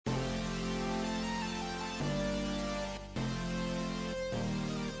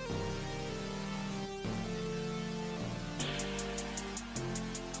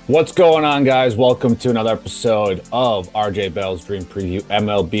What's going on, guys? Welcome to another episode of RJ Bell's Dream Preview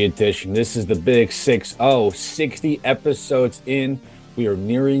MLB Edition. This is the Big 6-0, 60 episodes in. We are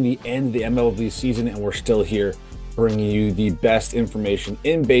nearing the end of the MLB season, and we're still here bringing you the best information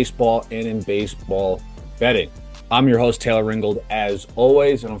in baseball and in baseball betting. I'm your host, Taylor Ringgold, as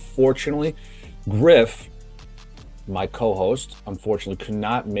always, and unfortunately, Griff, my co-host, unfortunately could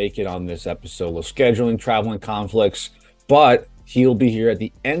not make it on this episode with scheduling, traveling conflicts, but he'll be here at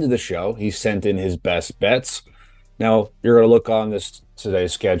the end of the show. He sent in his best bets. Now, you're going to look on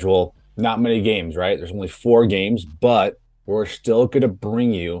today's schedule. Not many games, right? There's only 4 games, but we're still going to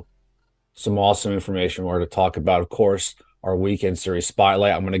bring you some awesome information. We're going to talk about, of course, our weekend series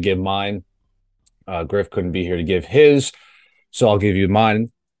spotlight. I'm going to give mine. Griff couldn't be here to give his, so I'll give you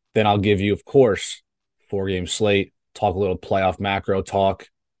mine. Then I'll give you, of course, 4-game slate, talk a little playoff macro talk,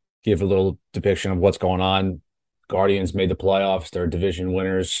 give a little depiction of what's going on. Guardians made the playoffs. They're division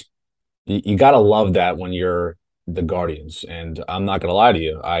winners. You got to love that when you're the Guardians. And I'm not going to lie to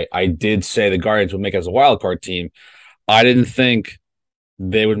you. I did say the Guardians would make it as a wild card team. I didn't think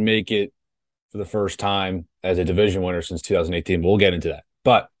they would make it for the first time as a division winner since 2018. We'll get into that.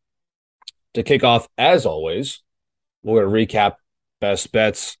 But to kick off, as always, we're going to recap best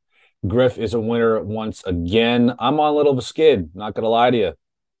bets. Griff is a winner once again. I'm on a little of a skid. Not going to lie to you.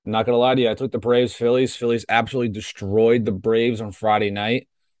 I took the Braves, Phillies. Phillies absolutely destroyed the Braves on Friday night.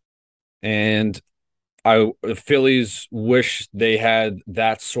 And the Phillies wish they had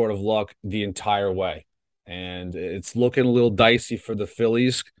that sort of luck the entire way. And it's looking a little dicey for the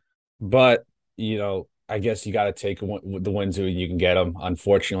Phillies. But, I guess you got to take the wins when you can get them.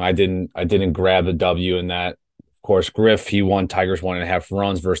 Unfortunately, I didn't grab the W in that. Of course, Griff, he won Tigers 1.5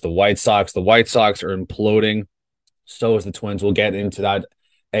 runs versus the White Sox. The White Sox are imploding. So is the Twins. We'll get into that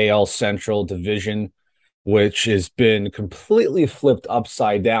AL Central division, which has been completely flipped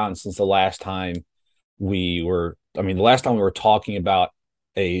upside down since the last time we were talking about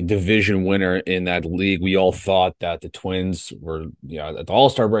a division winner in that league. We all thought that the Twins were, at the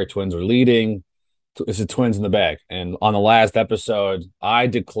All-Star break, Twins were leading. It's the Twins in the bag. And on the last episode, I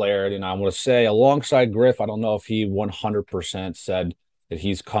declared, and I want to say alongside Griff, I don't know if he 100% said that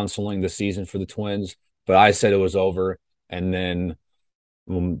he's canceling the season for the Twins, but I said it was over. And then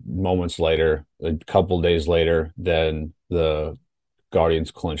moments later, a couple of days later, then the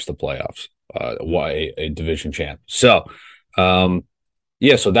Guardians clinched the playoffs, a division champ. So, so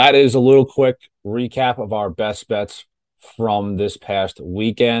that is a little quick recap of our best bets from this past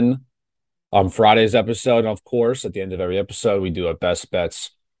weekend. On Friday's episode, and of course, at the end of every episode, we do our best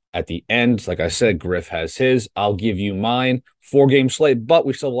bets at the end. Like I said, Griff has his. I'll give you mine. 4-game slate, but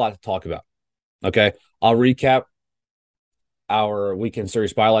we still have a lot to talk about. Okay, I'll recap our weekend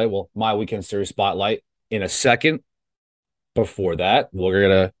series spotlight. Well, my weekend series spotlight in a second. Before that, we're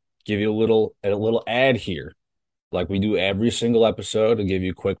gonna give you a little ad here, like we do every single episode, to give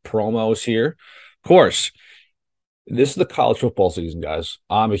you quick promos here. Of course, this is the college football season, guys.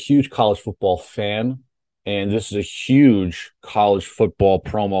 I'm a huge college football fan, and this is a huge college football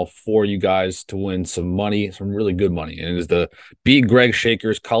promo for you guys to win some money, some really good money. And it is the Beat Greg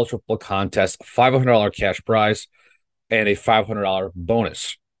Shaker's College Football Contest, $500 cash prize, and a $500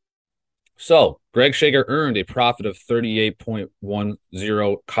 bonus. So, Greg Shaker earned a profit of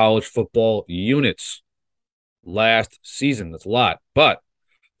 38.10 college football units last season. That's a lot. But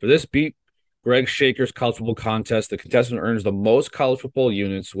for this Beat Greg Shaker's College Football Contest, the contestant earns the most college football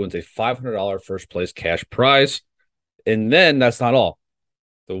units, wins a $500 first place cash prize. And then that's not all.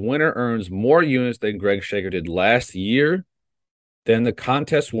 The winner earns more units than Greg Shaker did last year. Then the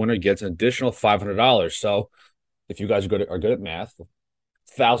contest winner gets an additional $500. So if you guys are good at math,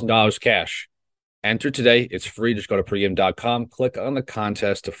 $1,000 cash. Enter today. It's free. Just go to pregame.com. Click on the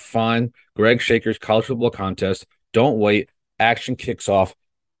contest to find Greg Shaker's College Football Contest. Don't wait. Action kicks off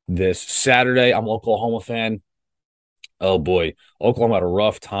this Saturday. I'm an Oklahoma fan. Oh, boy. Oklahoma had a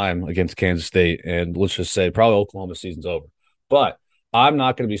rough time against Kansas State, and let's just say probably Oklahoma season's over. But I'm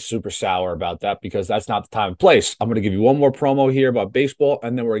not going to be super sour about that because that's not the time and place. I'm going to give you one more promo here about baseball,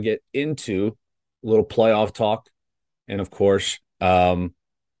 and then we're going to get into a little playoff talk. And, of course, our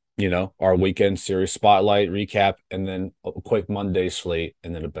weekend series spotlight recap, and then a quick Monday slate,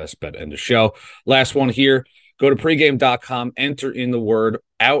 and then a best bet end of show. Last one here. Go to pregame.com, enter in the word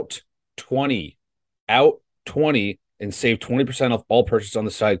OUT20, and save 20% off all purchases on the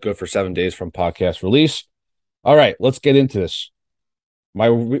site. Good for 7 days from podcast release. All right, let's get into this.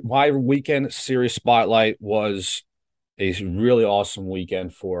 My weekend series spotlight was a really awesome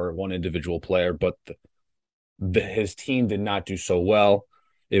weekend for one individual player, but his team did not do so well.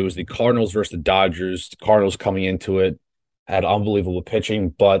 It was the Cardinals versus the Dodgers. The Cardinals coming into it had unbelievable pitching,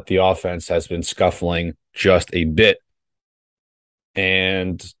 but the offense has been scuffling just a bit.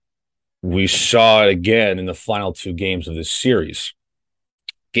 And we saw it again in the final two games of this series.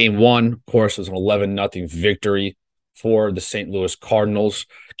 Game one, of course, was an 11-0 victory for the St. Louis Cardinals.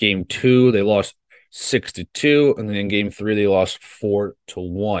 Game two, they lost 6-2, and then in game three, they lost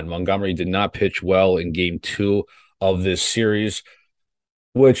 4-1. Montgomery did not pitch well in game two of this series,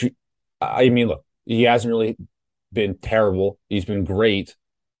 which, I mean, look, he hasn't really been terrible. He's been great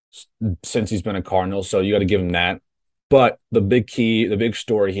since he's been a Cardinal, so you got to give him that. But the big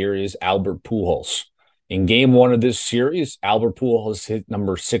story here is Albert Pujols. In game one of this series, Albert Pujols hit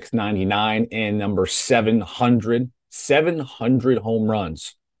number 699 and number 700, 700 home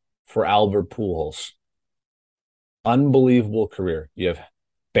runs for Albert Pujols. Unbelievable career. You have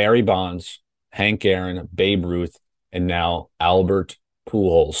Barry Bonds, Hank Aaron, Babe Ruth, and now Albert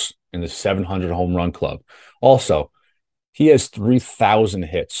Pujols in the 700 home run club. Also, he has 3,000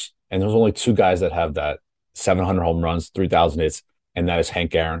 hits, and there's only two guys that have that: 700 home runs, 3,000 hits, and that is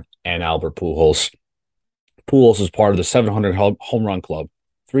Hank Aaron and Albert Pujols. Pujols is part of the 700 home run club,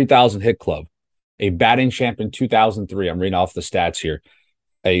 3,000 hit club, a batting champ in 2003. I'm reading off the stats here.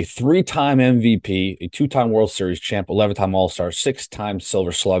 A three-time MVP, a two-time World Series champ, 11-time All-Star, six-time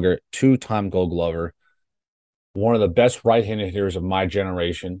Silver Slugger, two-time Gold Glover, one of the best right-handed hitters of my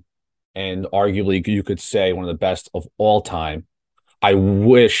generation, and arguably you could say one of the best of all time. I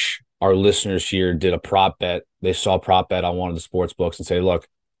wish our listeners here did a prop bet. They saw a prop bet on one of the sports books and say, look,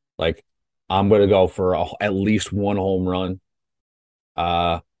 like, I'm going to go for at least one home run.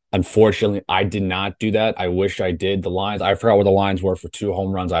 Unfortunately, I did not do that. I wish I did. The lines, I forgot what the lines were for two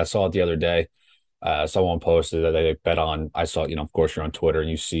home runs. I saw it the other day. Someone posted that they bet on. I saw, of course, you're on Twitter and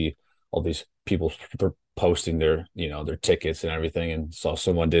you see all these people posting their tickets and everything. And saw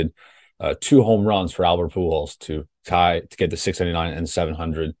someone did two home runs for Albert Pujols to get the 699 and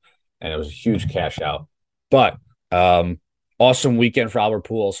 700. And it was a huge cash out. But awesome weekend for Albert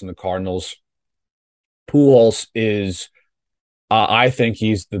Pujols and the Cardinals. Pujols is, I think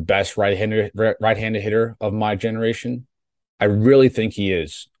he's the best right-handed hitter of my generation. I really think he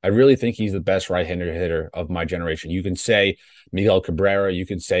is. I really think he's the best right-handed hitter of my generation. You can say Miguel Cabrera. You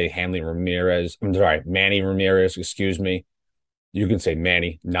can say Manny Ramirez. Excuse me. You can say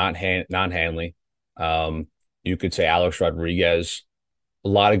Manny, not Hanley. You could say Alex Rodriguez. A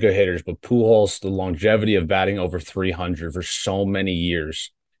lot of good hitters, but Pujols, the longevity of batting over 300 for so many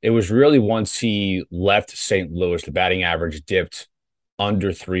years. It was really once he left St. Louis, the batting average dipped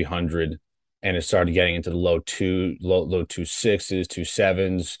under 300, and it started getting into the low 2.6s,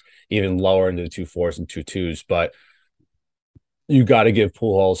 2.7s, even lower into the 2.4s and 2.2s. But you got to give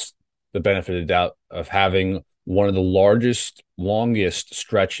Pujols the benefit of the doubt of having one of the longest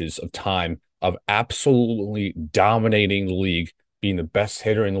stretches of time of absolutely dominating the league, being the best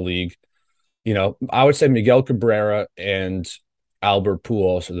hitter in the league. I would say Miguel Cabrera and Albert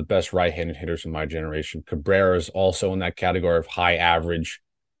Pujols are the best right-handed hitters in my generation. Cabrera is also in that category of high average.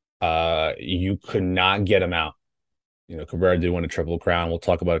 You could not get him out. Cabrera did win a Triple Crown. We'll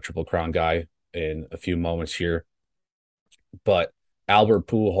talk about a Triple Crown guy in a few moments here. But Albert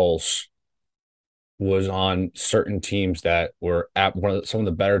Pujols was on certain teams that were at some of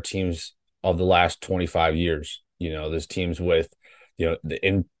the better teams of the last 25 years. There's teams with,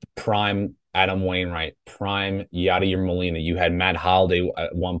 in prime Adam Wainwright, prime Yadier Molina. You had Matt Holliday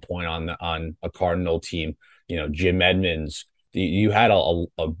at one point on a Cardinal team. Jim Edmonds. You had a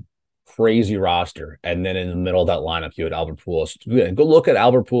crazy roster, and then in the middle of that lineup, you had Albert Pujols. Go look at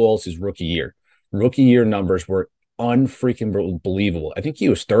Albert Pujols' rookie year. Rookie year numbers were unfreaking believable. I think he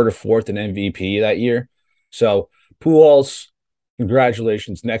was third or fourth in MVP that year. So Pujols,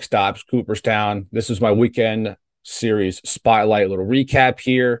 congratulations. Next stop's Cooperstown. This is my weekend series spotlight, little recap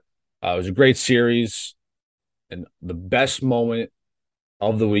here. It was a great series, and the best moment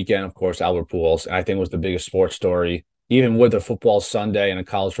of the weekend, of course, Albert Pujols, and I think was the biggest sports story. Even with a football Sunday and a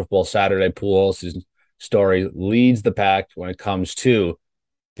college football Saturday, Pujols' story leads the pack when it comes to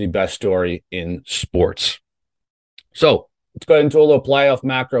the best story in sports. So let's go into a little playoff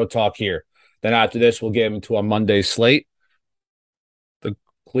macro talk here. Then after this, we'll get into our Monday slate. The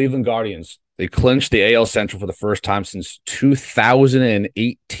Cleveland Guardians, they clinched the AL Central for the first time since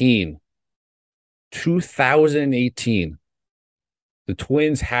 2018. 2018. The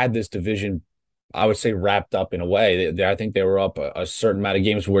Twins had this division, I would say, wrapped up in a way. I think they were up a certain amount of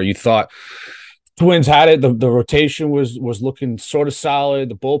games where you thought Twins had it. The rotation was looking sort of solid.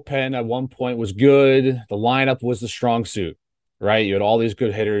 The bullpen at one point was good. The lineup was the strong suit, right? You had all these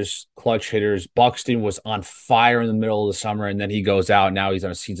good hitters, clutch hitters. Buxton was on fire in the middle of the summer, and then he goes out. Now he's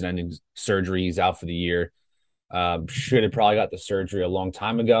on a season-ending surgery. He's out for the year. Should have probably got the surgery a long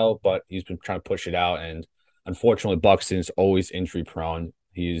time ago, but he's been trying to push it out. And unfortunately, Buxton's always injury prone.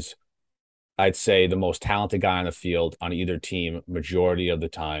 He's, I'd say, the most talented guy on the field on either team majority of the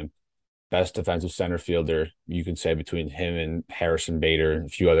time. Best defensive center fielder, you can say, between him and Harrison Bader and a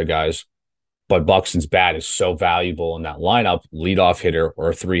few other guys. But Buxton's bat is so valuable in that lineup, leadoff hitter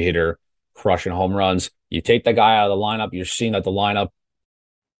or a three hitter, crushing home runs. You take that guy out of the lineup, you're seeing that the lineup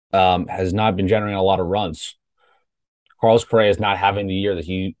has not been generating a lot of runs. Carlos Correa is not having the year that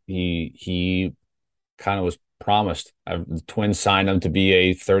he kind of was promised. The Twins signed him to be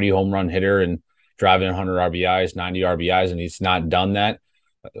a 30 home run hitter and driving 100 RBIs, 90 RBIs, and he's not done that.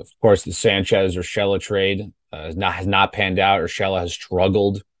 Of course, the Sanchez Urshela trade has not panned out. Urshela has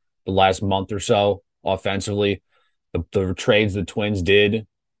struggled the last month or so offensively. The trades the Twins did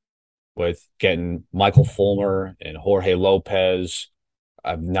with getting Michael Fulmer and Jorge Lopez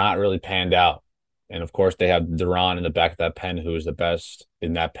have not really panned out. And of course, they have Duran in the back of that pen, who is the best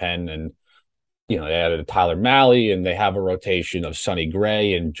in that pen. And, they added Tyler Mahle, and they have a rotation of Sonny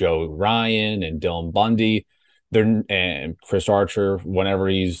Gray and Joe Ryan and Dylan Bundy. And Chris Archer, whenever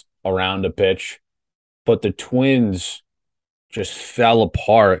he's around the pitch. But the Twins just fell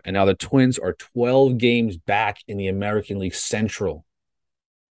apart. And now the Twins are 12 games back in the American League Central.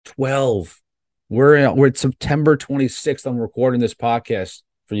 12. We're at September 26th. I'm recording this podcast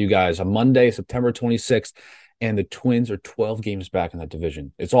for you guys on Monday, September 26th, and the Twins are 12 games back in that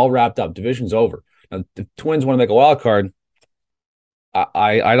division. It's all wrapped up. Division's over. Now, the Twins want to make a wild card.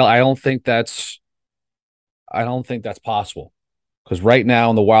 I don't think that's possible, because right now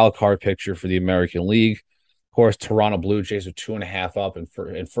in the wild card picture for the American League, of course, Toronto Blue Jays are 2.5 up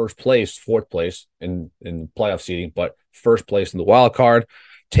in first place, fourth place in playoff seeding, but first place in the wild card.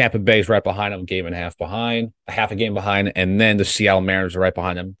 Tampa Bay is right behind them, half a game behind, and then the Seattle Mariners are right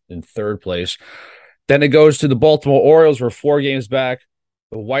behind them in third place. Then it goes to the Baltimore Orioles, who are 4 games back,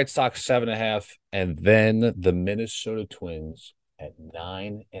 the White Sox 7.5, and then the Minnesota Twins at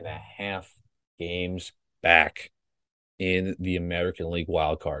 9.5 games back in the American League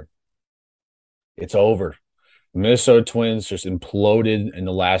wild card. It's over. Minnesota Twins just imploded in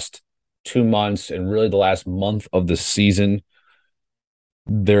the last 2 months and really the last month of the season.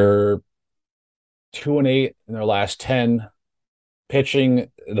 They're 2-8 in their last 10. Pitching,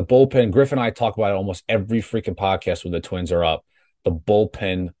 the bullpen, Griffin and I talk about it almost every freaking podcast when the Twins are up. The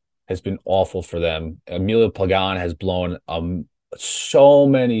bullpen has been awful for them. Emilio Pagan has blown so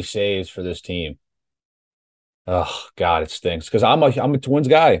many saves for this team. Oh, God, it stinks, because I'm a Twins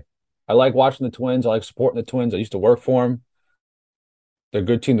guy. I like watching the Twins. I like supporting the Twins. I used to work for them. They're a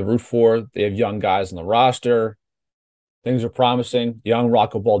good team to root for. They have young guys on the roster. Things are promising. Young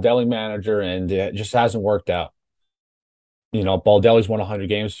Rocco Baldelli manager, and it just hasn't worked out. Baldelli's won 100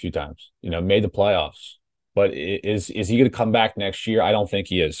 games a few times, made the playoffs. But is he going to come back next year? I don't think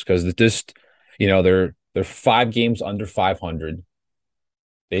he is, because they're 5 games under 500.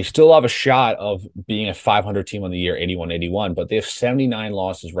 They still have a shot of being a 500 team on the year, 81-81, but they have 79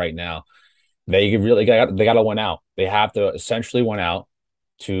 losses right now. They got to win out. They have to essentially win out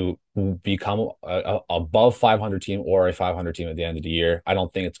to become a above 500 team or a 500 team at the end of the year. I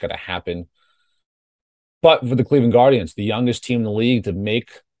don't think it's going to happen. But for the Cleveland Guardians, the youngest team in the league to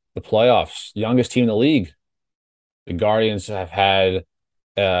make the playoffs, youngest team in the league, the Guardians have had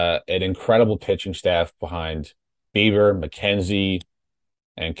an incredible pitching staff behind Bieber, McKenzie,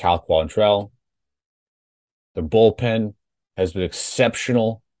 and Cal Quantrill. The bullpen has been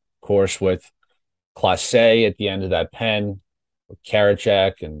exceptional, of course, with Clase at the end of that pen, with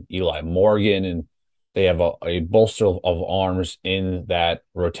Karachek and Eli Morgan, and they have a bolster of arms in that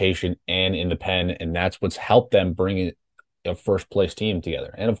rotation and in the pen, and that's what's helped them bring a first-place team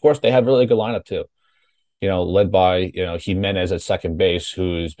together. And, of course, they have a really good lineup, too, led by, Jimenez at second base,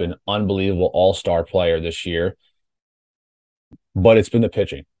 who's been unbelievable all-star player this year. But it's been the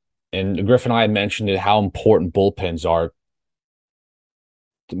pitching. And Griffin and I mentioned how important bullpens are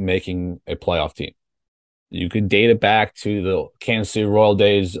to making a playoff team. You could date it back to the Kansas City Royal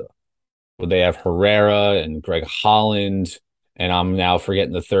days where they have Herrera and Greg Holland, and I'm now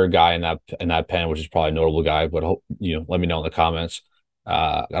forgetting the third guy in that pen, which is probably a notable guy, but let me know in the comments.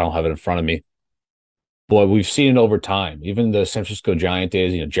 I don't have it in front of me. Boy, we've seen it over time. Even the San Francisco Giant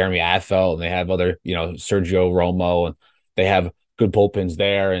days, Jeremy Affeldt, and they have other, Sergio Romo, and they have good bullpens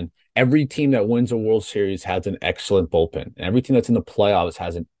there. And every team that wins a World Series has an excellent bullpen. And every team that's in the playoffs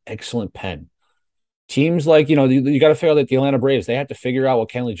has an excellent pen. Teams like, you got to figure out that the Atlanta Braves, they have to figure out what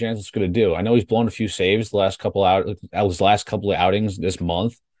Kenley Jansen's going to do. I know he's blown a few saves his last couple of outings this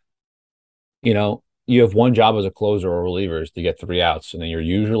month. You you have one job as a closer or reliever is to get three outs, and then you're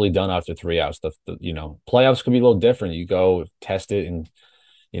usually done after three outs. Playoffs can be a little different. You go test it, and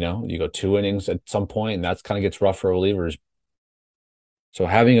you go two innings at some point, and that's kind of gets rough for relievers. So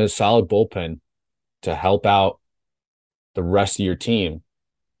having a solid bullpen to help out the rest of your team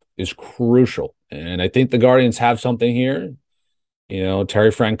is crucial. And I think the Guardians have something here.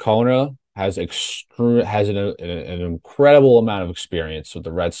 Terry Francona has an incredible amount of experience with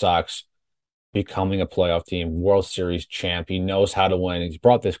the Red Sox becoming a playoff team, World Series champ. He knows how to win. He's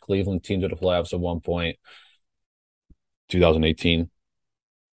brought this Cleveland team to the playoffs at one point, 2018.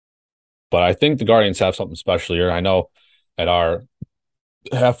 But I think the Guardians have something special here. I know at our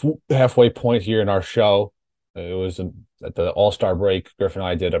halfway point here in our show, it was at the All-Star break, Griffin and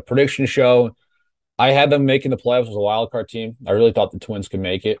I did a prediction show. I had them making the playoffs as a wild card team. I really thought the Twins could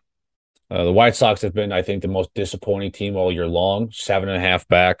make it. The White Sox have been, I think, the most disappointing team all year long, 7.5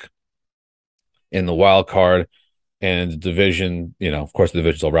 back in the wild card, and the division. Of course, the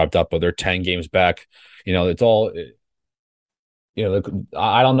division's all wrapped up, but they're 10 games back. It's all.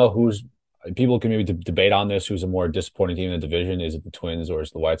 I don't know who's. People can maybe debate on this. Who's a more disappointing team in the division? Is it the Twins or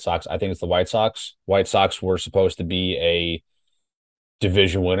is it the White Sox? I think it's the White Sox. White Sox were supposed to be a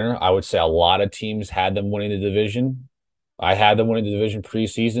division winner. I would say a lot of teams had them winning the division. I had them winning the division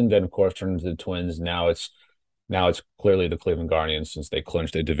preseason. Then, of course, turned into the Twins. Now it's clearly the Cleveland Guardians since they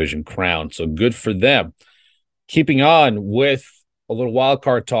clinched a division crown. So good for them. Keeping on with a little wild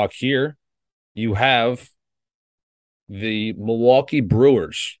card talk here, you have the Milwaukee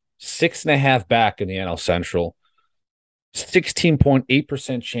Brewers, 6.5 back in the NL Central,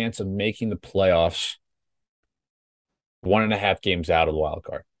 16.8% chance of making the playoffs, 1.5 games out of the wild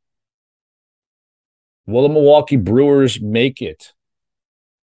card. Will the Milwaukee Brewers make it?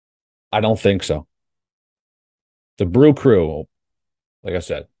 I don't think so. The Brew Crew, like I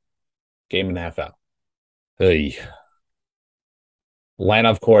said, game and a half out. Hey. Atlanta,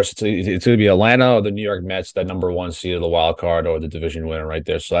 of course, it's going to be Atlanta or the New York Mets, that number one seed of the wild card or the division winner right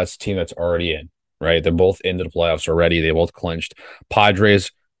there. So that's the team that's already in, right? They're both into the playoffs already. They both clinched.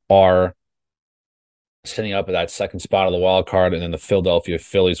 Padres are sitting up at that second spot of the wild card, and then the Philadelphia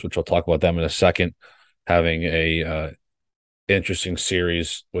Phillies, which we'll talk about them in a second, having a interesting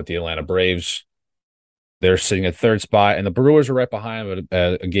series with the Atlanta Braves. They're sitting at third spot, and the Brewers are right behind them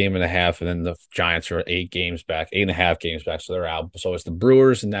at a game and a half, and then the Giants are 8.5 games back, so they're out. So it's the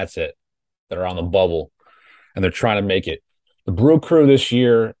Brewers, and that's it, that are on the bubble, and they're trying to make it. The Brew Crew this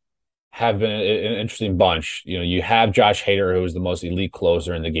year have been an interesting bunch. You have Josh Hader, who is the most elite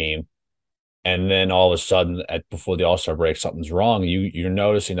closer in the game, and then all of a sudden, before the All-Star break, something's wrong. You're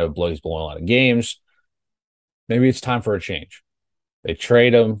noticing that he's blowing a lot of games. Maybe it's time for a change. They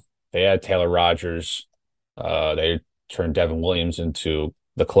trade him. They add Taylor Rogers. They turned Devin Williams into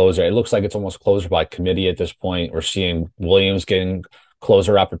the closer. It looks like it's almost closer by committee at this point. We're seeing Williams getting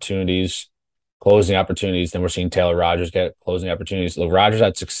closing opportunities. Then we're seeing Taylor Rogers get closing opportunities. So Rogers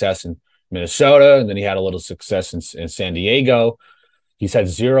had success in Minnesota, and then he had a little success in San Diego. He's had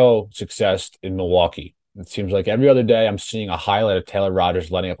zero success in Milwaukee. It seems like every other day I'm seeing a highlight of Taylor Rogers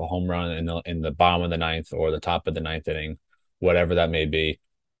letting up a home run in the bottom of the ninth or the top of the ninth inning, whatever that may be.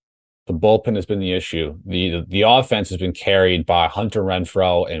 The bullpen has been the issue. The offense has been carried by Hunter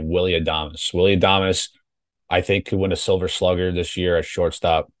Renfroe and Willy Adames. Willy Adames, I think, could win a Silver Slugger this year at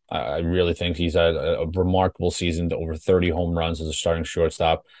shortstop. I really think he's had a remarkable season to over 30 home runs as a starting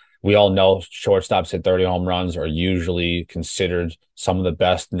shortstop. We all know shortstops hit 30 home runs are usually considered some of the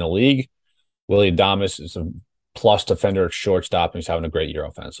best in the league. Willy Adames is a plus defender at shortstop, and he's having a great year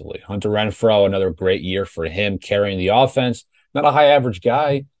offensively. Hunter Renfroe, another great year for him, carrying the offense. Not a high average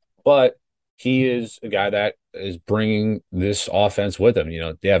guy, but he is a guy that is bringing this offense with him.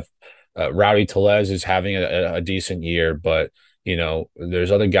 They have Rowdy Tellez is having a decent year, but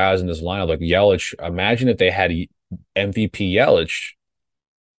there's other guys in this lineup like Yelich. Imagine if they had MVP Yelich.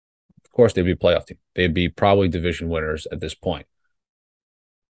 Of course, they'd be a playoff team. They'd be probably division winners at this point.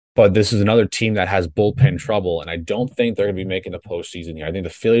 But this is another team that has bullpen trouble, and I don't think they're going to be making the postseason here. I think the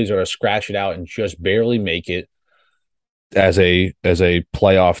Phillies are going to scratch it out and just barely make it as a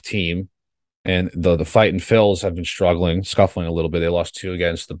playoff team. And the Fightin' Phils have been scuffling a little bit. They lost 2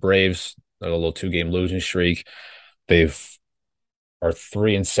 against the Braves. They're a little 2-game losing streak. They're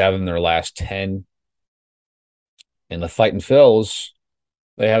 3-7 in their last 10. And the Fightin' Phils,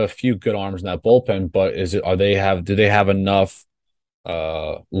 they have a few good arms in that bullpen, but do they have enough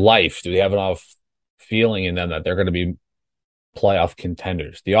life? Do they have enough feeling in them that they're going to be playoff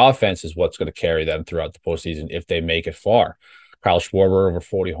contenders? The offense is what's going to carry them throughout the postseason if they make it far. Kyle Schwarber over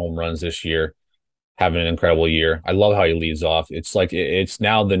 40 home runs this year. having an incredible year. I love how he leads off. It's like it's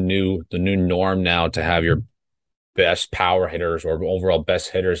now the new norm now to have your best power hitters or overall best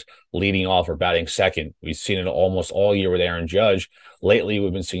hitters leading off or batting second. We've seen it almost all year with Aaron Judge. Lately,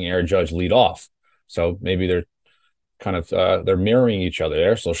 we've been seeing Aaron Judge lead off. So maybe they're mirroring each other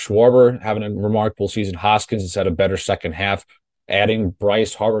there. So Schwarber having a remarkable season. Hoskins has had a better second half. Adding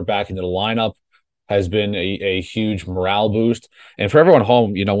Bryce Harper back into the lineup has been a huge morale boost. And for everyone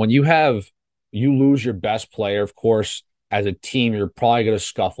home, when you lose your best player, of course, as a team, you're probably going to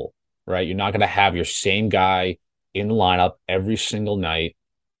scuffle, right? You're not going to have your same guy in the lineup every single night,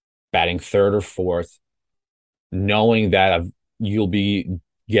 batting third or fourth, knowing that you'll be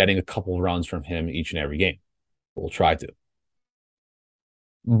getting a couple of runs from him each and every game. We'll try to.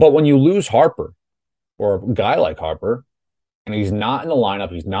 But when you lose Harper or a guy like Harper, and he's not in the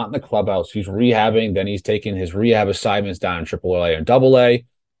lineup, he's not in the clubhouse, he's rehabbing, then he's taking his rehab assignments down in AAA and AA.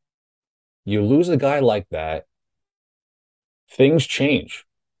 You lose a guy like that, things change.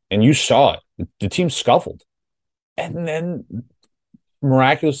 And you saw it. The team scuffled. And then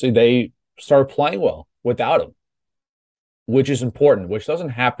miraculously, they started playing well without him, which is important, which doesn't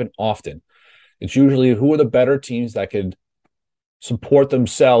happen often. It's usually who are the better teams that could support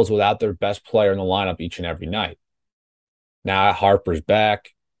themselves without their best player in the lineup each and every night. Now Harper's back.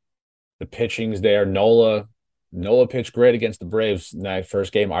 The pitching's there. Nola pitched great against the Braves in that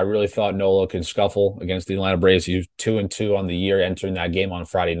first game. I really thought Nola could scuffle against the Atlanta Braves. He was 2-2 on the year entering that game on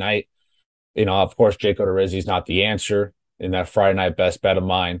Friday night. Of course, Jake Odorizzi's not the answer in that Friday night best bet of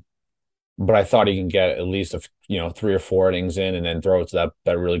mine, but I thought he can get at least 3 or 4 innings in and then throw it to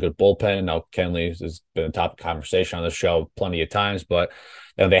that really good bullpen. Now Kenley has been a topic of conversation on the show plenty of times, but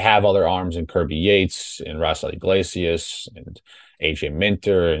they have other arms in Kirby Yates and Raisel Iglesias and AJ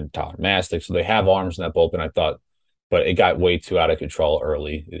Minter and Tyler Mastic, so they have arms in that bullpen. I thought, but it got way too out of control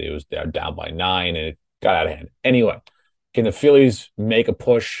early. It was down by 9 and it got out of hand. Anyway, can the Phillies make a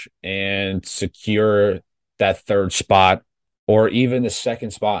push and secure that third spot or even the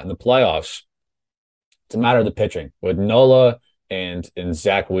second spot in the playoffs? It's a matter of the pitching with Nola and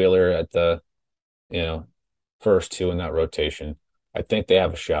Zach Wheeler at the first two in that rotation. I think they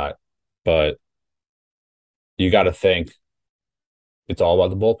have a shot, but you got to think it's all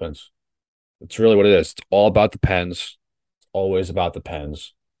about the bullpens. It's really what it is. It's all about the pens. It's always about the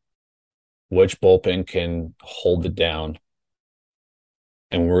pens. Which bullpen can hold it down?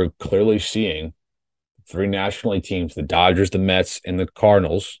 And we're clearly seeing 3 National League teams, the Dodgers, the Mets, and the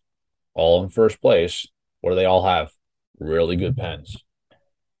Cardinals, all in first place. What do they all have? Really good pens.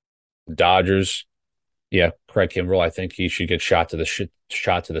 Dodgers, yeah, Craig Kimbrell, I think he should get shot to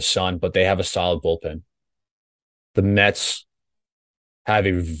the sun, but they have a solid bullpen. The Mets have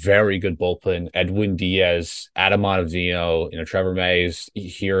a very good bullpen. Edwin Diaz, Adam Ottavino, Trevor Mays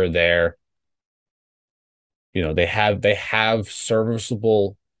here or there. They have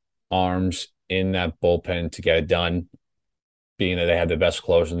serviceable arms in that bullpen to get it done. Being that they have the best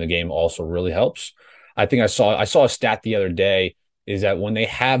closer in the game also really helps. I think I saw a stat the other day is that when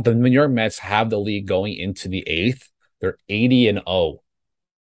the New York Mets have the lead going into the 8th, they're 80-0.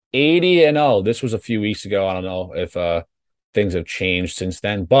 80-0. This was a few weeks ago. I don't know if things have changed since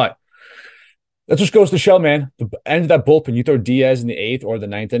then, but that just goes to show, man, the end of that bullpen, you throw Diaz in the 8th or the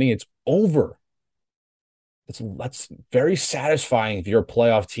 9th inning, it's over. That's very satisfying if you're a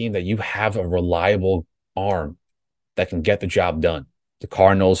playoff team that you have a reliable arm that can get the job done. The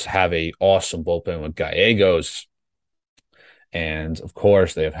Cardinals have a awesome bullpen with Gallegos. And, of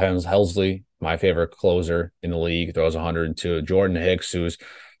course, they have Helsley, my favorite closer in the league, throws 102. Jordan Hicks, who's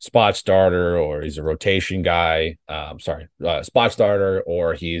spot starter or he's a rotation guy. Spot starter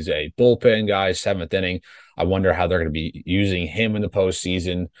or he's a bullpen guy, 7th inning. I wonder how they're going to be using him in the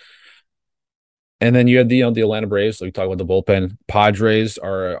postseason. And then you have the Atlanta Braves. So we talk about the bullpen. Padres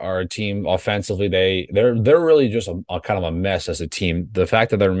are a team offensively. They're really just a kind of a mess as a team. The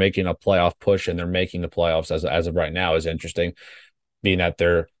fact that they're making a playoff push and they're making the playoffs as of right now is interesting. Being that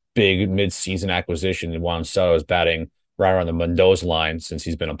their big midseason acquisition, Juan Soto, is batting right around the Mendoza line since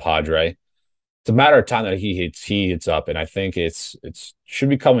he's been a Padre. It's a matter of time that he hits up, and I think it's should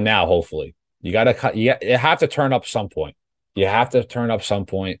be coming now. Hopefully, you have to turn up some point. You have to turn up some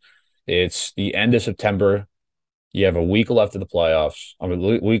point. It's the end of September. You have a week left of the playoffs. A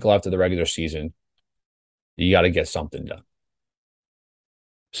week left of the regular season. You got to get something done.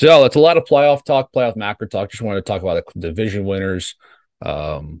 So it's a lot of playoff talk, playoff macro talk. Just wanted to talk about the division winners,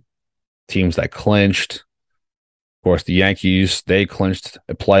 teams that clinched. Of course, the Yankees, they clinched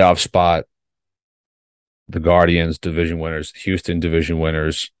a playoff spot. The Guardians, division winners. Houston, division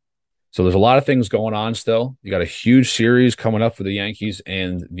winners. So there's a lot of things going on still. You got a huge series coming up for the Yankees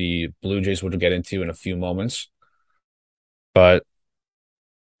and the Blue Jays, which we'll get into in a few moments. But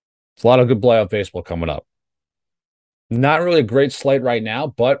it's a lot of good playoff baseball coming up. Not really a great slate right now,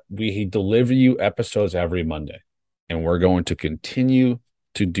 but we deliver you episodes every Monday. And we're going to continue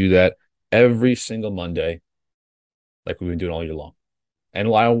to do that every single Monday, like we've been doing all year long. And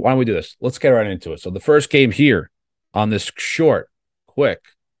why don't we do this? Let's get right into it. So the first game here on this short, quick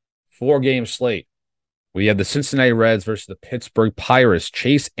 4-game slate, we have the Cincinnati Reds versus the Pittsburgh Pirates.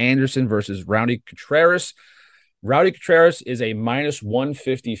 Chase Anderson versus Rowdy Contreras. Rowdy Contreras is a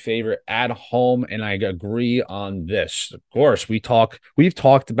 -150 favorite at home, and I agree on this. Of course, we've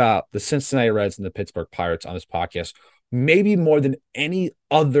talked about the Cincinnati Reds and the Pittsburgh Pirates on this podcast, maybe more than any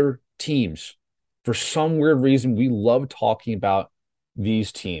other teams. For some weird reason, we love talking about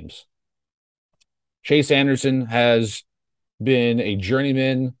these teams. Chase Anderson has been a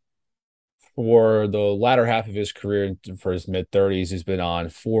journeyman for the latter half of his career. For his mid-30s, he's been on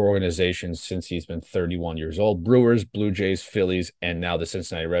 4 organizations since he's been 31 years old: Brewers, Blue Jays, Phillies, and now the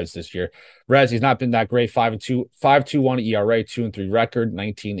Cincinnati Reds this year. Reds, he's not been that great. 5-2, 5.21 ERA, 2-3 record,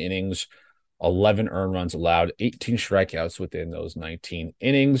 19 innings, 11 earned runs allowed, 18 strikeouts within those 19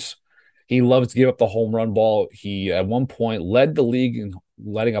 innings. He loves to give up the home run ball. He, at one point, led the league in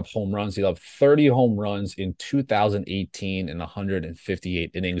letting up home runs. He loved 30 home runs in 2018 in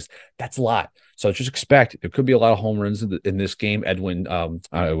 158 innings. That's a lot. So just expect there could be a lot of home runs in this game. Edwin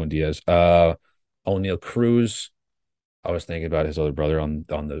Diaz, O'Neill Cruz. I was thinking about his other brother on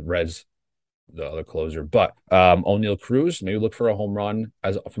the Reds, the other closer. But O'Neill Cruz, maybe look for a home run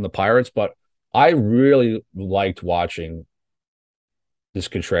from the Pirates. But I really liked watching this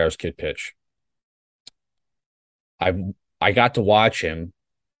Contreras kid pitch. I got to watch him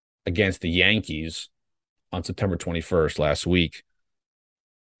against the Yankees on September 21st last week.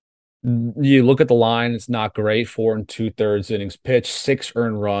 You look at the line, it's not great. 4 2/3 innings pitched, 6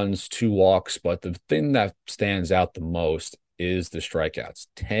 earned runs, 2 walks. But the thing that stands out the most is the strikeouts.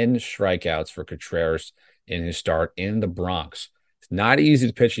 10 strikeouts for Contreras in his start in the Bronx. It's not easy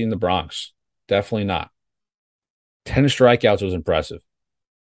to pitch in the Bronx. Definitely not. 10 strikeouts was impressive.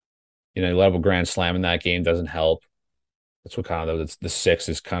 You let up a grand slam in that game, doesn't help. That's what kind of the 6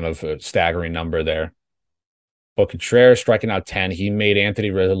 is kind of a staggering number there. But Contreras striking out 10, he made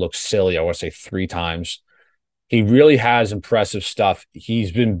Anthony Rizzo look silly, I want to say 3 times. He really has impressive stuff.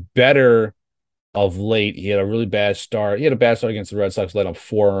 He's been better of late. He had a really bad start. He had a bad start against the Red Sox, let up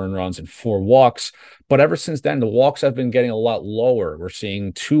 4 earned runs and 4 walks. But ever since then, the walks have been getting a lot lower. We're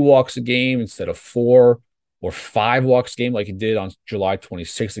seeing 2 walks a game instead of 4 or 5 walks a game like he did on July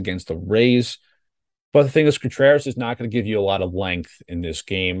 26th against the Rays. But the thing is, Contreras is not going to give you a lot of length in this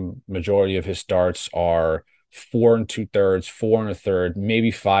game. Majority of his starts are 4 2/3, 4 1/3,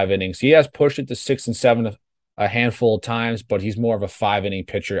 maybe 5 innings. He has pushed it to 6 and 7 a handful of times, but he's more of a 5-inning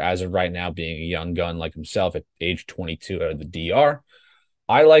pitcher as of right now, being a young gun like himself at age 22 out of the DR.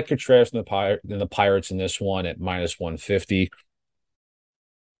 I like Contreras and the Pirates in this one at -150.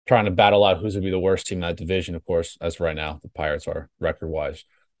 Trying to battle out who's going to be the worst team in that division, of course, as right now, the Pirates are record-wise.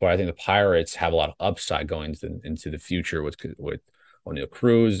 But I think the Pirates have a lot of upside going into the future with O'Neill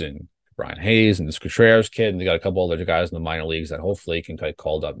Cruz and Brian Hayes and this Contreras kid. And they got a couple other guys in the minor leagues that hopefully can get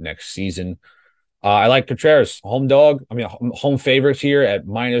called up next season. I like Contreras, home favorites here at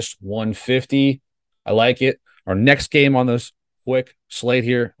 -150. I like it. Our next game on this quick slate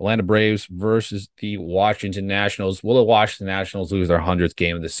here, Atlanta Braves versus the Washington Nationals. Will the Washington Nationals lose their 100th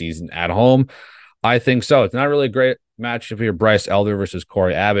game of the season at home? I think so. It's not really a great matchup here. Bryce Elder versus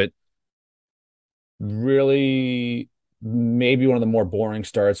Corey Abbott. Really, maybe one of the more boring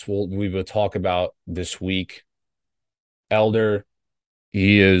starts we will talk about this week. Elder,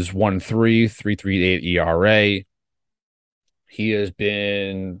 he is 1.3, 3.38 ERA. He has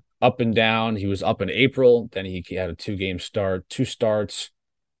been up and down. He was up in April. Then he had a 2-game start, 2 starts,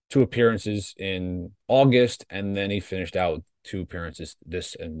 2 appearances in August, and then he finished out with 2 appearances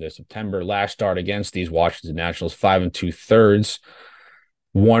this September. Last start against these Washington Nationals, 5 2/3,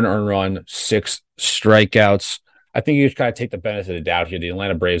 1 earned run, 6 strikeouts. I think you just gotta take the benefit of the doubt here. The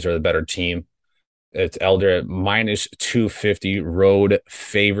Atlanta Braves are the better team. It's Elder at -250, road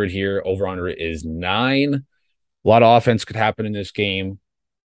favorite here. Over under is 9. A lot of offense could happen in this game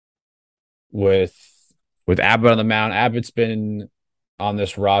with Abbott on the mound. Abbott's been on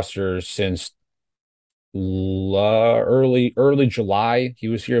this roster since early July. He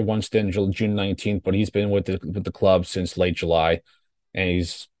was here one stint June 19th, but he's been with the club since late July, and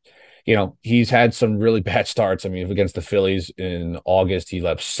he's had some really bad starts. I mean, against the Phillies in August, he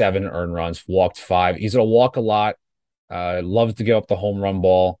left 7 earned runs, walked 5. He's gonna walk a lot. Loves to give up the home run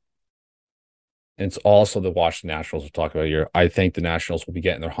ball. It's also the Washington Nationals we'll talk about here. I think the Nationals will be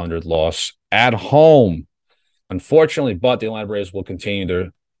getting their 100th loss at home, unfortunately, but the Atlanta Braves will continue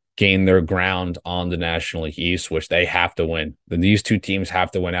to gain their ground on the National League East, which they have to win. Then these two teams have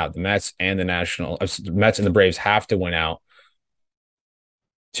to win out. Mets and the Braves have to win out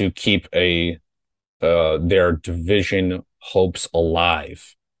to keep their division hopes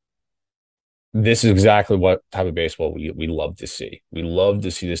alive. This is exactly what type of baseball we love to see. We love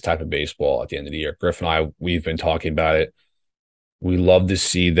to see this type of baseball at the end of the year. Griff and I, we've been talking about it. We love to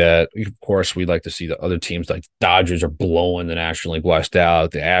see that. Of course, we'd like to see the other teams like Dodgers are blowing the National League West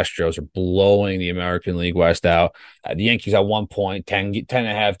out. The Astros are blowing the American League West out. The Yankees at one point, 10 and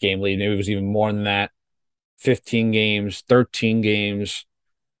a half game lead. Maybe it was even more than that. 15 games, 13 games.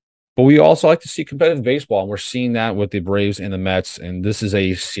 But we also like to see competitive baseball, and we're seeing that with the Braves and the Mets. And this is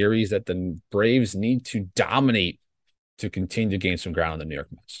a series that the Braves need to dominate to continue to gain some ground on the New York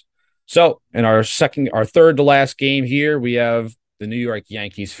Mets. So, in our third to last game here, we have the New York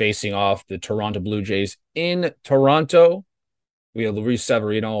Yankees facing off the Toronto Blue Jays in Toronto. We have Luis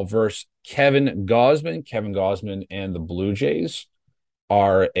Severino versus Kevin Gausman. Kevin Gausman and the Blue Jays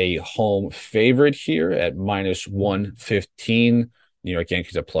are a home favorite here at minus 115. New York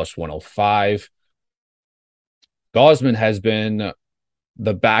Yankees at plus 105. Gausman has been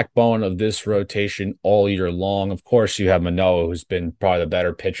the backbone of this rotation all year long. Of course, you have Manoah, who's been probably the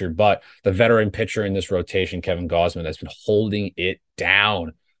better pitcher, but the veteran pitcher in this rotation, Kevin Gausman, has been holding it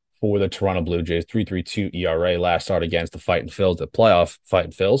down for the Toronto Blue Jays. 3.32 ERA last start against the Fighting Phils, the playoff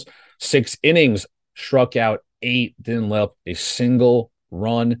Fighting Phils. 6 innings, struck out 8, didn't let up a single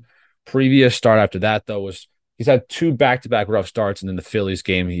run. Previous start after that, though, was he's had 2 back-to-back rough starts, and in the Phillies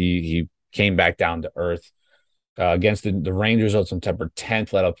game, he came back down to earth. Against the Rangers on September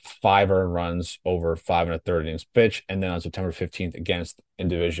 10th, let up 5 earned runs over 5 1/3 innings pitch. And then on September 15th, against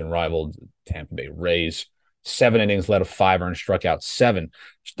in-division rival Tampa Bay Rays, 7 innings, let up 5 earned, struck out 7.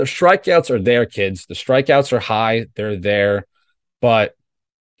 The strikeouts are there, kids. The strikeouts are high. They're there. But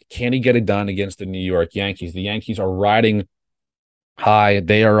can he get it done against the New York Yankees? The Yankees are riding high.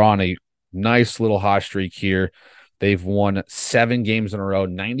 They are on a nice little hot streak here. They've won 7 games in a row,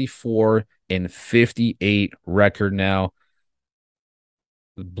 94-58 record now.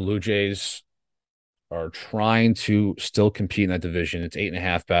 The Blue Jays are trying to still compete in that division. It's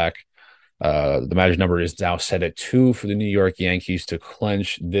 8.5 back. The magic number is now set at 2 for the New York Yankees to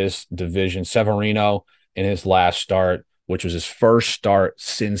clinch this division. Severino in his last start, which was his first start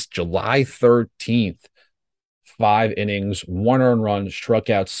since July 13th, 5 innings, 1 earned run, struck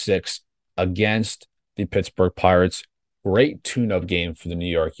out 6 against the Pittsburgh Pirates. Great tune-up game for the New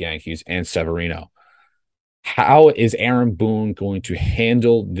York Yankees and Severino. How is Aaron Boone going to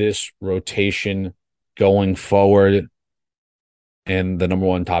handle this rotation going forward? And the number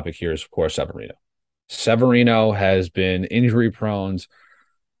one topic here is, of course, Severino. Severino has been injury-prone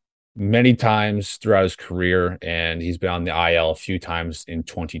many times throughout his career, and he's been on the IL a few times in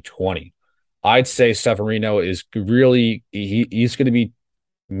 2020. I'd say Severino is really he's going to be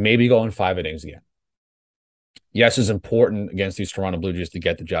maybe going 5 innings again. Yes, it's important against these Toronto Blue Jays to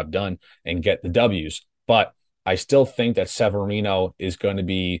get the job done and get the W's, but I still think that Severino is going to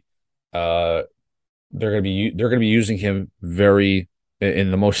be they're going to be using him very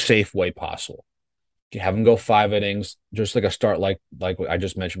in the most safe way possible. Have him go 5 innings, just like a start like I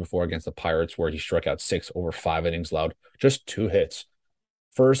just mentioned before against the Pirates, where he struck out 6 over 5 innings allowed, just 2 hits.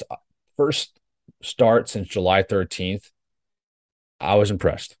 First start since July 13th. I was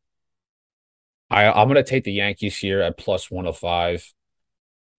impressed. I'm going to take the Yankees here at plus 105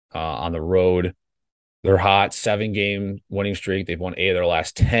 on the road. They're hot, 7-game winning streak. They've won 8 of their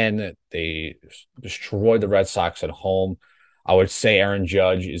last 10. They destroyed the Red Sox at home. I would say Aaron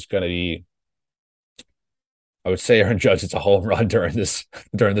Judge is a home run during this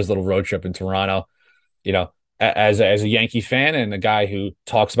little road trip in Toronto. You know, as a Yankee fan and a guy who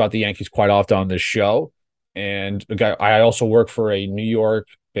talks about the Yankees quite often on this show, and a guy, I also work for a New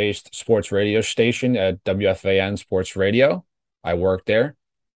York-based sports radio station at WFAN Sports Radio. I work there.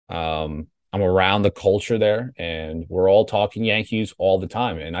 I'm around the culture there, and we're all talking Yankees all the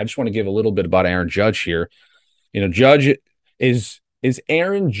time. And I just want to give a little bit about Aaron Judge here. You know, Judge is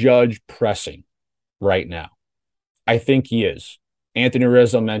Aaron Judge pressing right now? I think he is. Anthony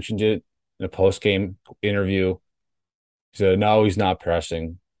Rizzo mentioned it in a post-game interview. He said, no, he's not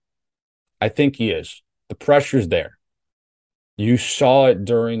pressing. I think he is. The pressure's there. You saw it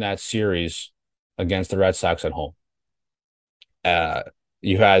during that series against the Red Sox at home.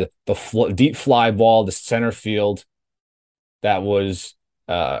 You had the deep fly ball, the center field. That was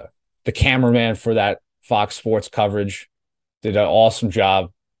the cameraman for that Fox Sports coverage did an awesome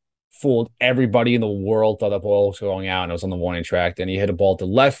job. fooled everybody in the world, thought that ball was going out and it was on the warning track. Then he hit a ball to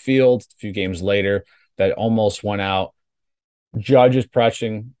left field a few games later that almost went out. Judge is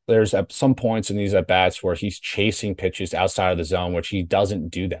pressing. There's at some points in these at bats where he's chasing pitches outside of the zone, which he doesn't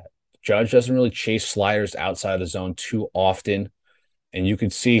do that. Judge doesn't really chase sliders outside of the zone too often. And you can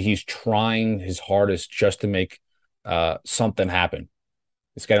see he's trying his hardest just to make something happen.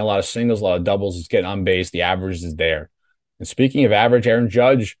 He's getting a lot of singles, a lot of doubles. He's getting on base. The average is there. And speaking of average, Aaron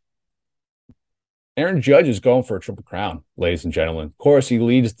Judge is going for a triple crown, ladies and gentlemen. Of course, he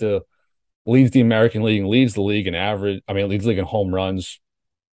leads the American League and leads the league in average. I mean, leads the league in home runs.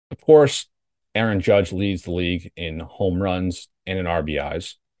 Of course, Aaron Judge leads the league in home runs and in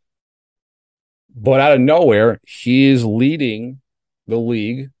RBIs. But out of nowhere, he is leading the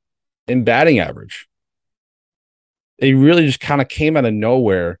league in batting average. It really just kind of came out of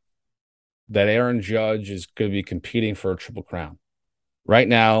nowhere that Aaron Judge is going to be competing for a triple crown. Right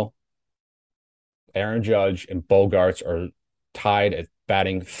now, Aaron Judge and Bogarts are tied at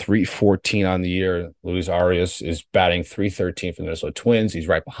batting 314 on the year. Luis Arias is batting 313 for the Minnesota Twins. He's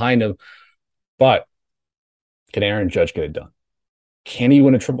right behind him. But can Aaron Judge get it done? Can he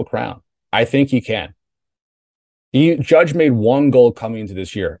win a triple crown? I think he can. Judge made one goal coming into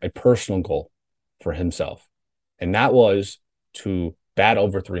this year, a personal goal for himself. And that was to bat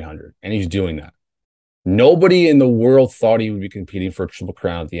over 300. And he's doing that. Nobody in the world thought he would be competing for a triple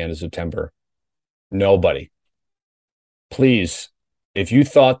crown at the end of September. Nobody. Please, if you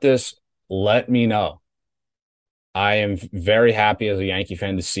thought this, let me know. I am very happy as a Yankee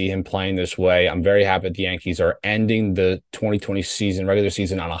fan to see him playing this way. I'm very happy that the Yankees are ending the 2020 regular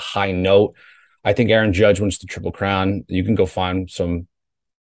season, on a high note. I think Aaron Judge wins the Triple Crown. You can go find some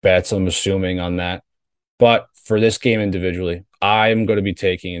bets, I'm assuming, on that. But for this game individually, I'm going to be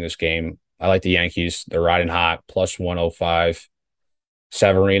taking in this game. I like the Yankees. They're riding hot, plus 105.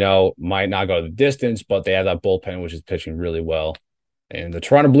 Severino might not go the distance, but they have that bullpen, which is pitching really well. And the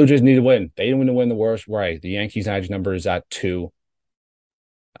Toronto Blue Jays need to win. They didn't win the worst way. The Yankees' average number is at 2.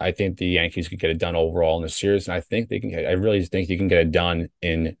 I think the Yankees could get it done overall in the series, and I think they can. I really think you can get it done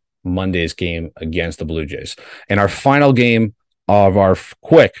in Monday's game against the Blue Jays. And our final game of our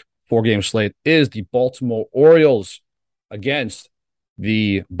quick 4-game slate is the Baltimore Orioles against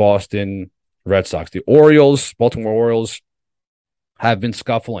the Boston Red Sox. The Baltimore Orioles, have been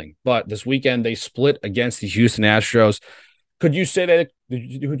scuffling, but this weekend they split against the Houston Astros. Could you say that?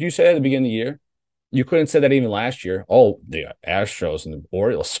 Could you say that at the beginning of the year? You couldn't say that even last year. Oh, the Astros and the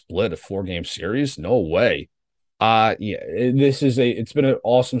Orioles split a 4-game series? No way. Yeah, it's been an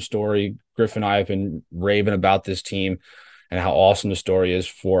awesome story. Griff and I have been raving about this team and how awesome the story is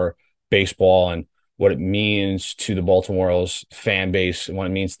for baseball and what it means to the Baltimore Orioles fan base and what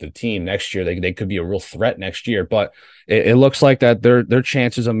it means to the team next year. They could be a real threat next year, but it looks like that their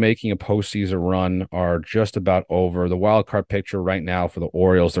chances of making a postseason run are just about over. The wild card picture right now for the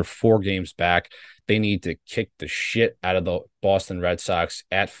Orioles, they're 4 games back. They need to kick the shit out of the Boston Red Sox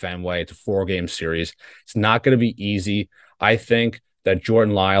at Fenway. It's a 4-game series. It's not going to be easy. I think that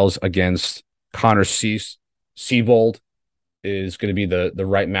Jordan Lyles against Connor Seabold is going to be the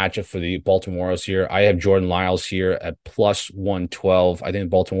right matchup for the Baltimore Orioles here. I have Jordan Lyles here at plus 112. I think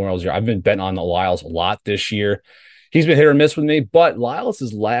Baltimore Orioles here. I've been betting on the Lyles a lot this year. He's been hit or miss with me, but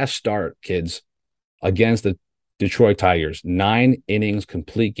Lyles' last start, kids, against the Detroit Tigers, 9 innings,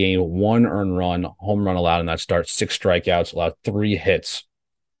 complete game, 1 earned run, home run allowed in that start, 6 strikeouts, allowed 3 hits.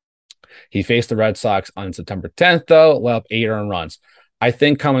 He faced the Red Sox on September 10th, though, allowed 8 earned runs. I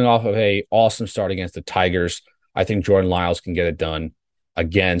think coming off of an awesome start against the Tigers, I think Jordan Lyles can get it done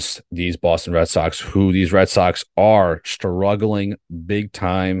against these Boston Red Sox, who these Red Sox are struggling big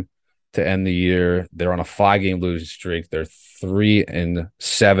time to end the year. They're on a 5-game losing streak. They're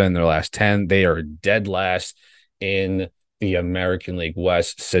 3-7 their last 10. They are dead last in the American League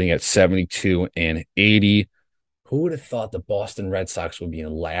West, sitting at 72 and 80. Who would have thought the Boston Red Sox would be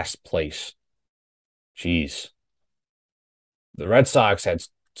in last place? Jeez. The Red Sox had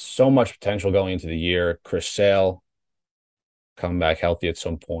so much potential going into the year. Chris Sale coming back healthy at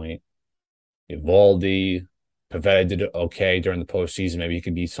some point. Evaldi, Pivetta did okay during the postseason. Maybe he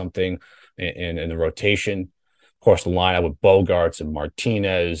could be something in the rotation. Of course, the lineup with Bogarts and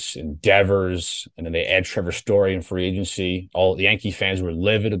Martinez and Devers, and then they add Trevor Story in free agency. All the Yankee fans were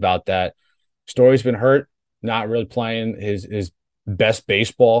livid about that. Story's been hurt, not really playing his best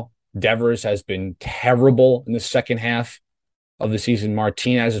baseball. Devers has been terrible in the second half of the season.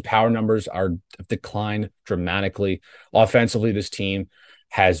 Martinez's power numbers have declined dramatically. Offensively, this team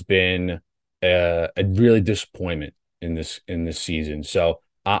has been a really disappointment in this season. So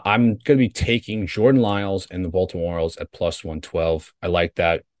I'm going to be taking Jordan Lyles and the Baltimore Orioles at plus 112. I like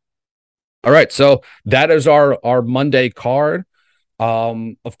that. All right, so that is our Monday card.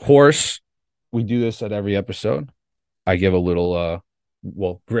 Of course, we do this at every episode. I give a little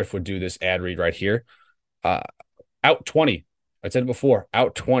Griff would do this ad read right here. Uh out 20. I said it before.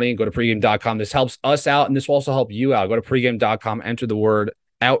 Out 20. Go to pregame.com. This helps us out, and this will also help you out. Go to pregame.com, enter the word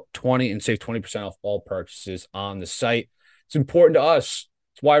out 20, and save 20% off all purchases on the site. It's important to us.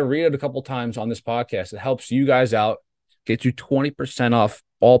 That's why I read it a couple times on this podcast. It helps you guys out, gets you 20% off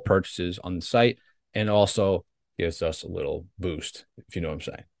all purchases on the site, and also gives us a little boost, if you know what I'm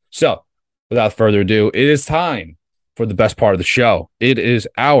saying. So, without further ado, it is time for the best part of the show. It is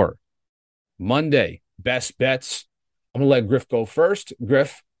our Monday best bets. I'm going to let Griff go first.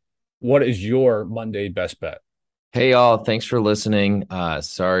 Griff, what is your Monday best bet? Hey, y'all. Thanks for listening.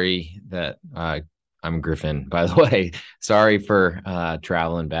 Sorry that I'm Griffin, by the way. Sorry for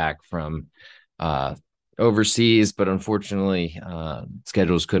traveling back from overseas, but unfortunately,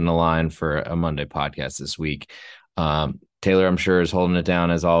 schedules couldn't align for a Monday podcast this week. Taylor, I'm sure, is holding it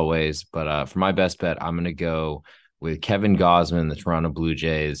down as always. But for my best bet, I'm going to go with Kevin Gausman, the Toronto Blue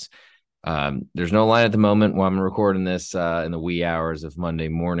Jays. There's no line at the moment while I'm recording this in the wee hours of Monday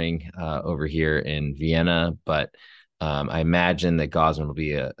morning over here in Vienna, but I imagine that Gausman will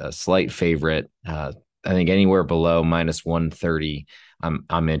be a slight favorite. I think anywhere below minus 130,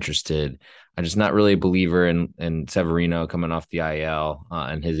 I'm interested. I'm just not really a believer in Severino coming off the IL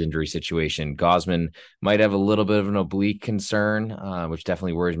and his injury situation. Gausman might have a little bit of an oblique concern, which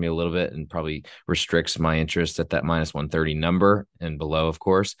definitely worries me a little bit and probably restricts my interest at that minus 130 number and below, of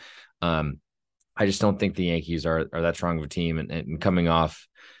course. I just don't think the Yankees are that strong of a team and coming off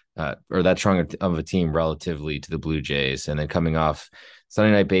or that strong of a team relatively to the Blue Jays. And then coming off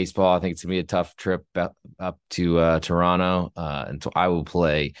Sunday Night Baseball, I think it's going to be a tough trip up to Toronto. And so I will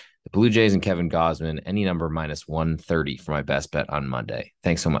play the Blue Jays and Kevin Gausman, any number minus 130 for my best bet on Monday.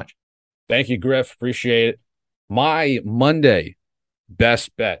 Thanks so much. Thank you, Griff. Appreciate it. My Monday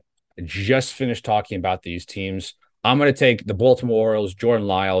best bet. I just finished talking about these teams. I'm going to take the Baltimore Orioles, Jordan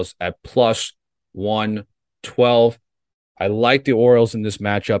Lyles at plus 112. I like the Orioles in this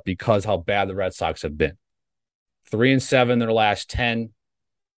matchup because how bad the Red Sox have been. 3-7 in their last 10.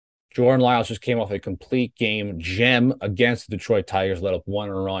 Jordan Lyles just came off a complete game gem against the Detroit Tigers, let up one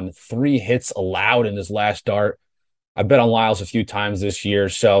run, 3 hits allowed in his last start. I bet on Lyles a few times this year,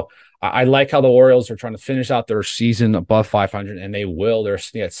 so I like how the Orioles are trying to finish out their season above 500, and they will. They're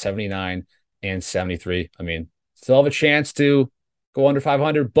sitting at 79 and 73. I mean, still have a chance to go under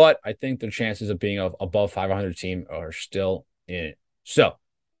 500, but I think the chances of being above 500 team are still in it. So,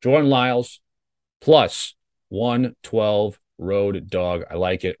 Jordan Lyles plus 112 road dog. I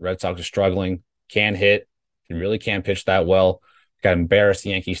like it. Red Sox are struggling. Can't hit. You really can't pitch that well. Got embarrassed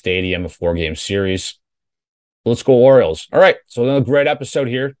Yankee Stadium, a 4-game series. Let's go Orioles. All right, so another great episode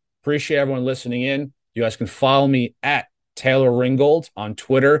here. Appreciate everyone listening in. You guys can follow me at Taylor Ringgold on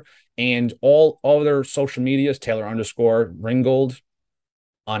Twitter and all other social medias, Taylor_Ringgold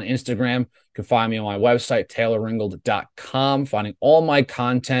on Instagram. You can find me on my website, taylorringgold.com, finding all my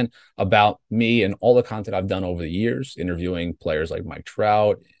content about me and all the content I've done over the years, interviewing players like Mike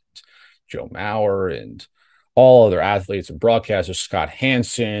Trout and Joe Mauer and all other athletes and broadcasters, Scott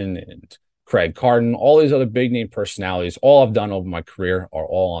Hansen and Craig Carden, all these other big name personalities, all I've done over my career are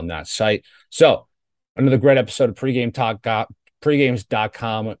all on that site. So another great episode of Pregames.com.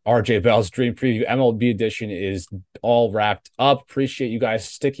 RJ Bell's Dream Preview MLB edition is all wrapped up. Appreciate you guys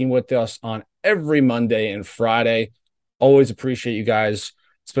sticking with us on every Monday and Friday. Always appreciate you guys.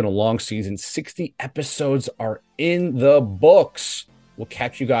 It's been a long season. 60 episodes are in the books. We'll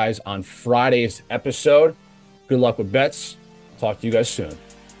catch you guys on Friday's episode. Good luck with bets. Talk to you guys soon.